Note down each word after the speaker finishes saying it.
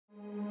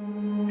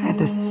had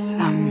this,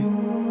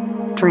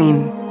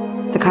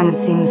 dream. The kind that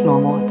seems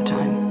normal at the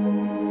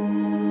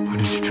time. What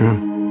did you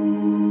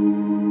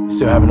dream?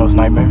 Still having those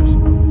nightmares?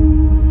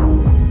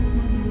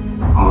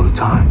 All the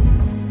time?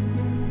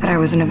 That I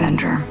was an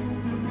Avenger.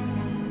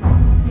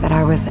 That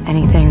I was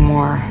anything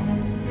more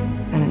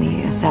than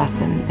the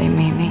assassin they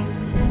made me.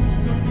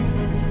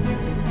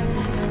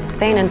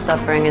 Pain and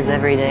suffering is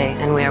every day,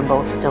 and we are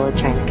both still a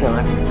trained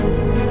killer.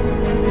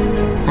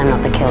 I'm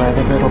not the killer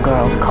that little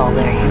girls call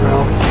their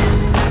hero.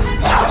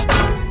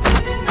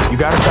 You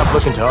gotta stop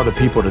looking to other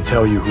people to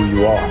tell you who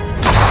you are.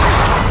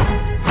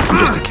 I'm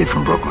just a kid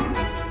from Brooklyn.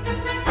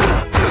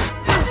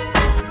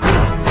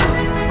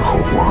 The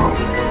whole world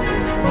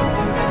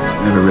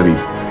never really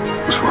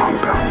was wrong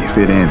about me. You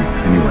fit in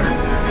anywhere.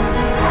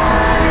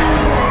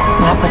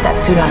 When I put that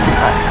suit on, I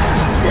thought,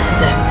 this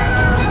is it.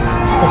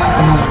 This is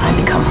the moment I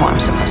become who I'm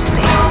supposed to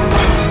be.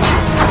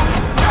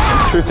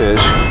 Truth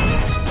is,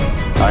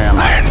 I am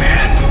Iron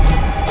Man.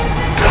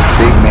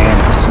 Big man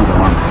in a suit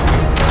of armor.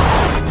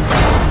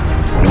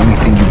 The only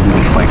thing you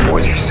really fight for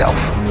is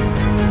yourself.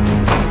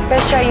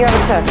 Best shot you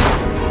ever took.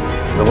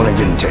 The one I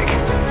didn't take.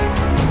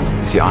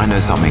 See, I know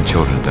something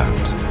children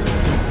don't.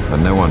 That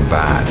no one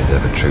bad is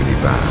ever truly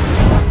bad.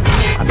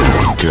 And no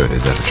one good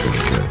is ever truly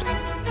good.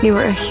 You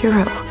were a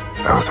hero.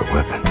 That was a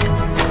weapon.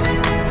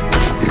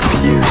 It could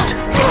be used.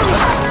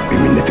 Be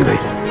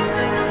manipulated.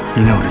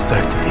 You know what it's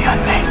like to be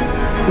unmade.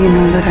 You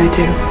know that I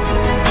do.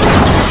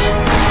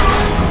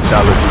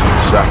 Brutality,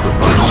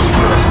 sacrifice,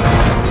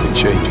 it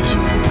changes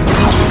you.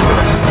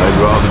 I'd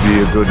rather be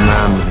a good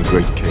man than a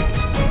great king.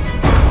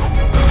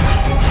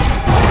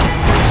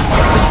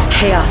 This is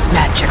chaos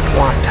magic,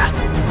 Wanda.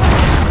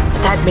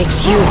 But that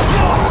makes you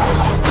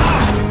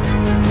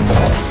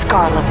the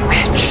Scarlet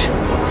Witch.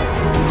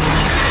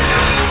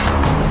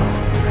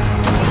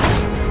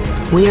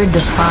 We are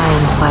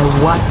defined by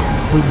what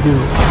we do.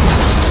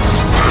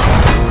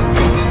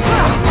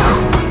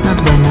 Not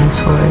by nice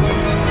words.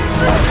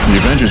 The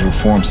Avengers were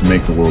formed to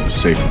make the world a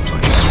safer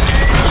place.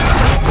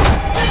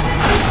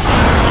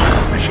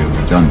 I feel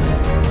we've done that.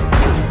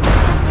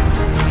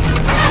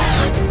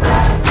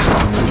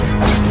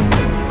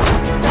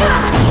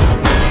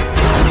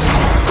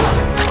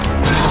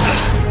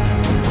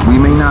 We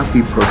may not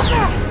be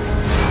perfect.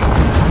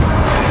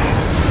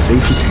 The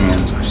safest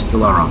hands are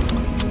still our own.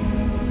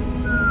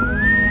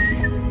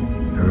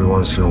 Every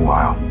once in a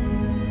while,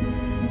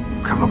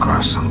 you come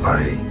across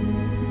somebody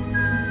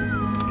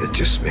that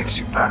just makes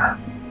you better.